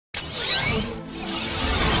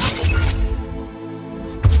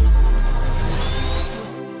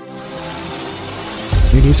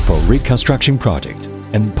Municipal Reconstruction Project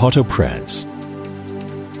in Port-au-Prince.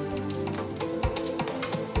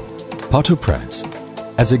 Port-au-Prince,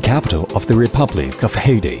 as the capital of the Republic of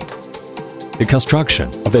Haiti, the construction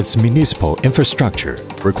of its municipal infrastructure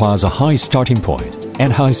requires a high starting point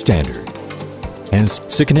and high standard, hence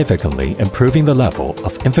significantly improving the level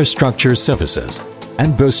of infrastructure services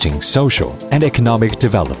and boosting social and economic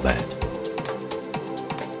development.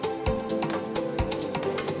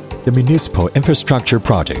 The municipal infrastructure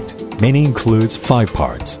project mainly includes 5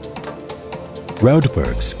 parts.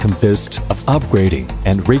 Roadworks consist of upgrading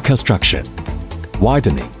and reconstruction,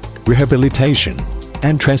 widening, rehabilitation,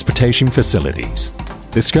 and transportation facilities.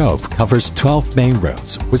 The scope covers 12 main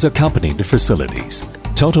roads with accompanying facilities,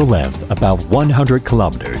 total length about 100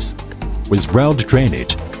 kilometers, with road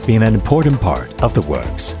drainage being an important part of the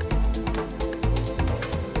works.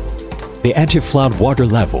 The anti-flood water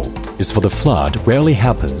level is for the flood rarely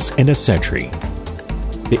happens in a century.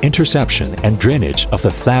 The interception and drainage of the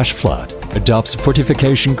flash flood adopts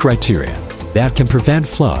fortification criteria that can prevent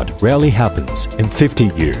flood rarely happens in 50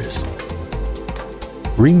 years.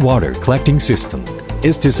 Rainwater collecting system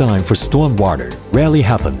is designed for storm water rarely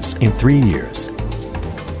happens in 3 years.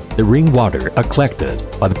 The rainwater are collected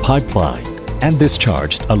by the pipeline and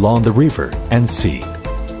discharged along the river and sea.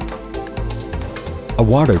 A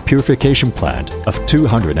water purification plant of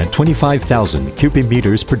 225,000 cubic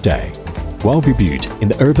meters per day will be built in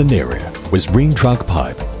the urban area with rain truck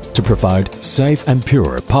pipe to provide safe and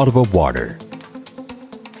pure potable water.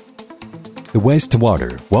 The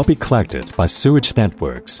wastewater will be collected by sewage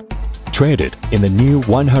networks, treated in the new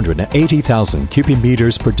 180,000 cubic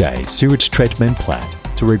meters per day sewage treatment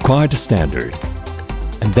plant to required standard,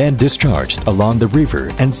 and then discharged along the river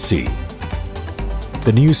and sea.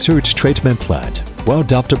 The new sewage treatment plant will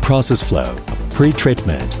adopt a process flow of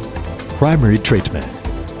pre-treatment, primary treatment,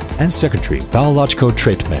 and secondary biological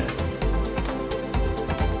treatment.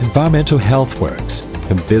 Environmental health works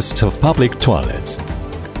consist of public toilets,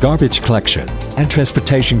 garbage collection and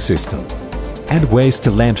transportation system, and waste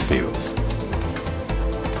landfills.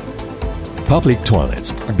 Public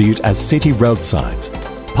toilets are built at city roadsides,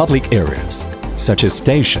 public areas such as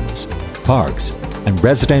stations, parks, and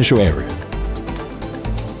residential areas.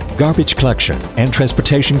 Garbage collection and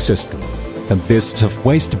transportation system consists of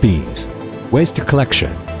waste bins, waste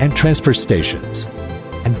collection and transfer stations,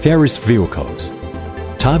 and various vehicles.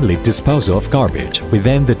 Timely disposal of garbage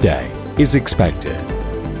within the day is expected.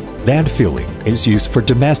 Landfilling is used for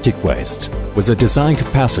domestic waste with a design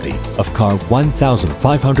capacity of car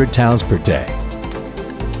 1,500 tons per day.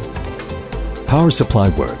 Power supply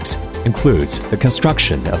works includes the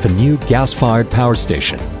construction of a new gas-fired power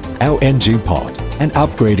station, LNG pod, and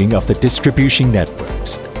upgrading of the distribution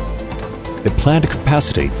networks. The planned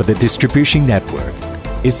capacity for the distribution network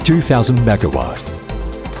is 2,000 megawatt,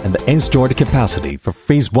 and the installed capacity for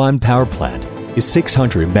Phase 1 power plant is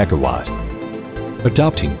 600 megawatt,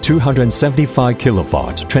 adopting 275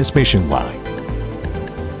 kilowatt transmission line.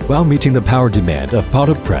 While meeting the power demand of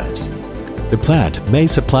Port-au-Prince, the plant may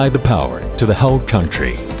supply the power to the whole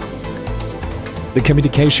country. The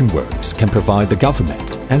communication works can provide the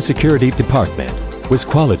government and security department with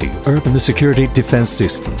quality urban security defense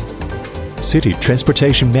system, city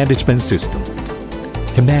transportation management system,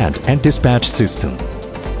 command and dispatch system,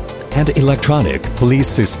 and electronic police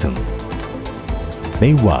system.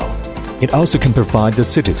 Meanwhile, it also can provide the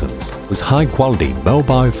citizens with high-quality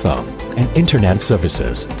mobile phone and internet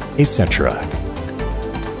services, etc.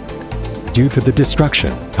 Due to the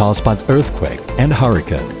destruction caused by the earthquake and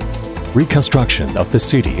hurricane, reconstruction of the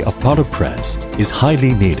city of Port-au-Prince is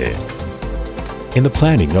highly needed. In the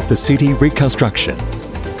planning of the city reconstruction,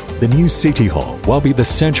 the new City Hall will be the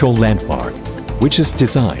central landmark, which is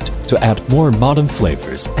designed to add more modern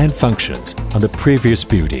flavors and functions on the previous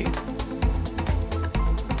building.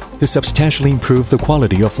 To substantially improve the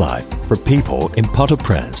quality of life for people in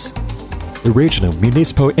Port-au-Prince, the regional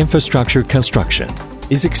municipal infrastructure construction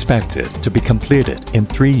is expected to be completed in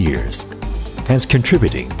 3 years, hence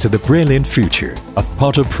contributing to the brilliant future of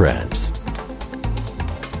Port-au-Prince.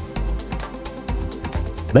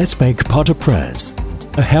 Let's make Port-au-Prince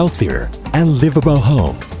a healthier and livable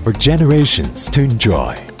home for generations to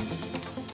enjoy.